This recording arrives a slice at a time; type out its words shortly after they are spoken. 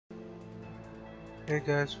Hey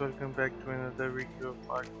guys, welcome back to another video of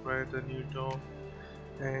Far Cry the New Dawn,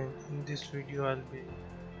 and in this video I'll be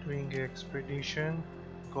doing an expedition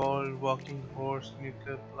called Walking Horse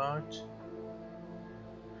Nuclear Plant,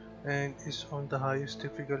 and it's on the highest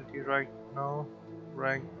difficulty right now,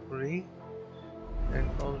 rank 3, and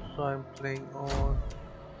also I'm playing on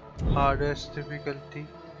hardest difficulty,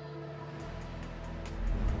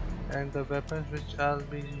 and the weapons which I'll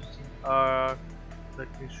be using are,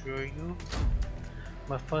 let me show you.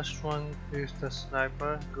 My first one is the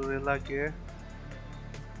sniper gorilla gear,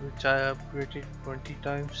 which I upgraded 20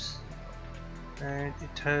 times, and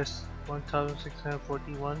it has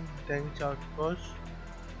 1641 damage output,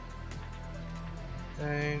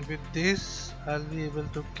 and with this I'll be able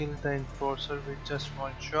to kill the enforcer with just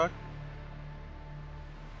one shot.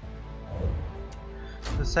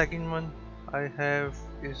 The second one I have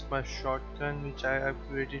is my shotgun, which I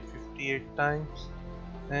upgraded 58 times,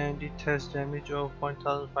 and it has damage of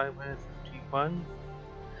 1551.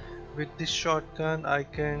 With this shotgun I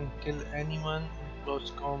can kill anyone in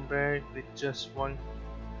close combat with just one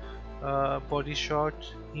body shot.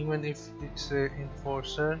 Even if it's an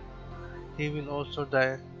enforcer, he will also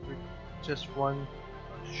die with just one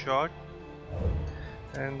shot.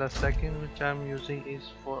 And the second which I'm using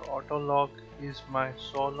is for auto lock is my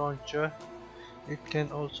saw launcher. It can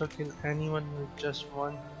also kill anyone with just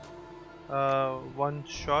one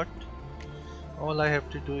shot. All I have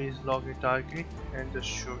to do is lock a target and just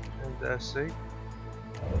shoot, and that's it.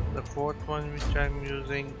 The fourth one which I'm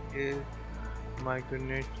using is my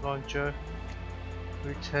grenade launcher,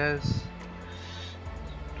 which has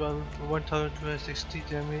 1260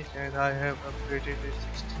 damage, and I have upgraded it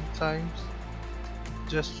 16 times,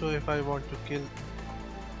 just so if I want to kill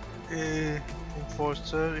a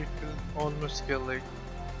enforcer it will almost kill it,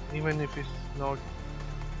 even if it's not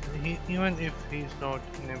even if he's not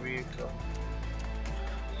in a vehicle.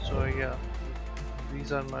 So yeah,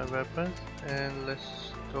 these are my weapons, and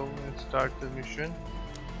let's go and start the mission.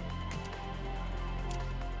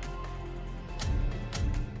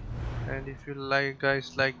 And if you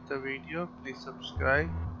guys like the video, please subscribe,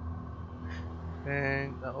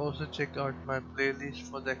 and also check out my playlist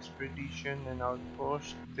for the expedition and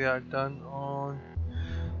outpost. They are done on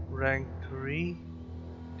rank 3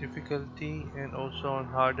 difficulty and also on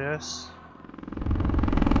Hard-Assest.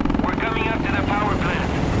 We're coming up to the power plant.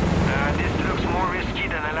 This looks more risky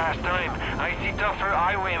than the last time. I see tougher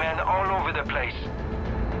highwaymen all over the place.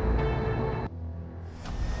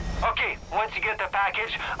 Okay, once you get the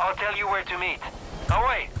package, I'll tell you where to meet. Oh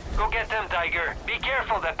wait, go get them, Tiger. Be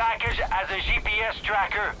careful, the package has a GPS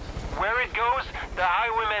tracker. Where it goes, the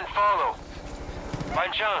highwaymen follow.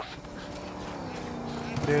 Bonne chance.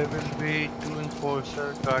 There will be 2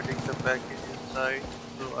 enforcers guarding the package inside,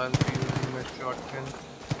 so I'll be using my shotgun to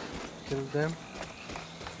kill them.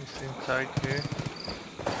 It's inside here.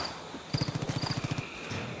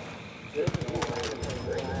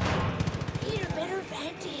 Need a better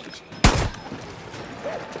vantage.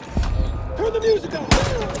 Turn the music up!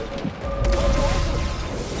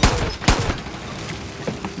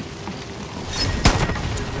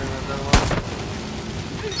 There's another one.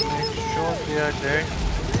 Make sure they are dead.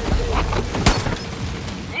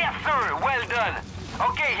 Yes, sir, well done.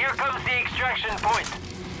 Okay, here comes the extraction point.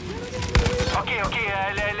 Okay,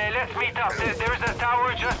 let's meet up. There's a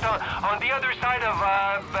tower just on the other side of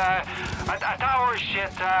a tower.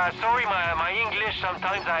 Shit, sorry, my English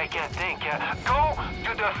sometimes I can't think. Go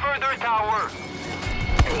to the further tower.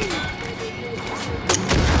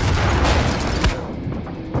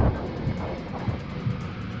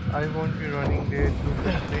 I won't be running there to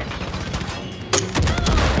the place.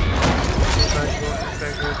 If I go to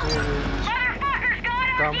Tiger, they will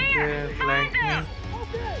come there and flank me.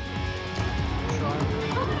 So I'm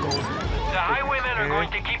going to go. The highwaymen are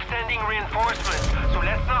going to keep sending reinforcements, so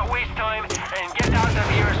let's not waste time and get out of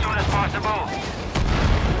here as soon as possible.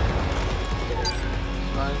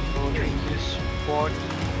 I'm holding this spot.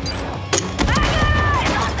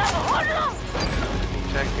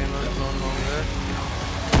 Which I cannot no longer.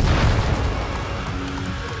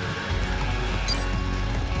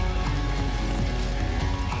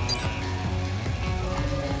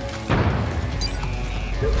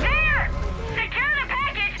 There! Secure the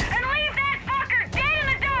package and leave that fucker dead in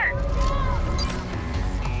the dirt!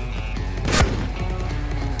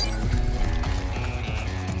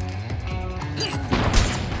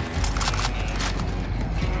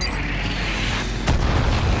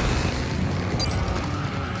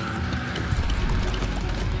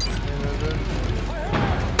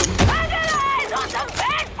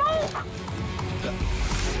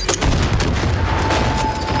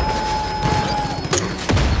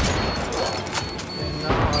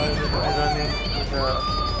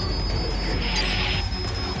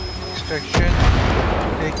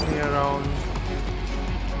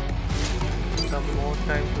 some more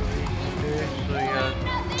time to reach there, so yeah.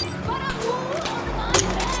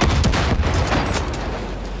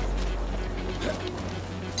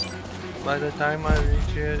 By the time I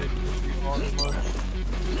reach here, it will be almost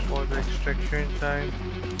for the extraction time.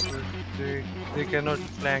 They cannot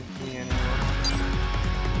flank me anymore.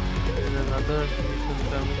 There's another vehicle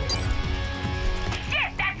coming.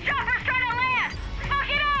 Shit, that chopper's trying to land! Fuck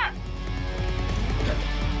it up!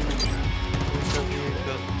 There's a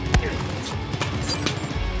vehicle.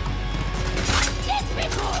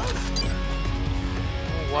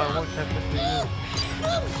 Oh, what happened to you?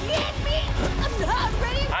 I'm not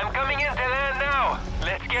ready. I'm coming in to land now.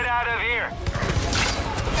 Let's get out of here.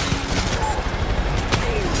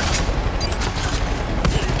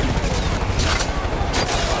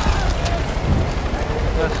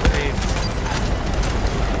 That's 8.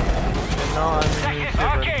 And now I'm in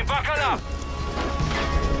Second, okay, buckle up.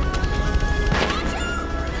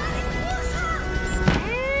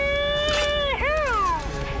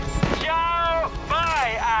 Ciao,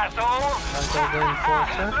 bye, asshole.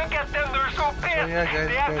 Look at them, they're so pissed. So yeah, guys,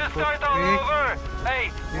 they have to start all over. Hey,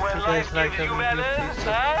 if when you life guys like gives the you video, melons, please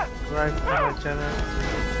huh? subscribe to my channel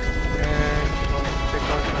and check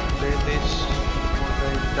out my playlist for the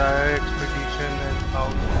entire expedition and how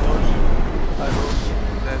it goes. I hope you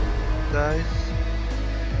do that, guys.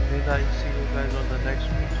 And I see you guys on the next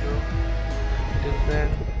video. Till then,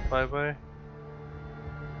 bye bye.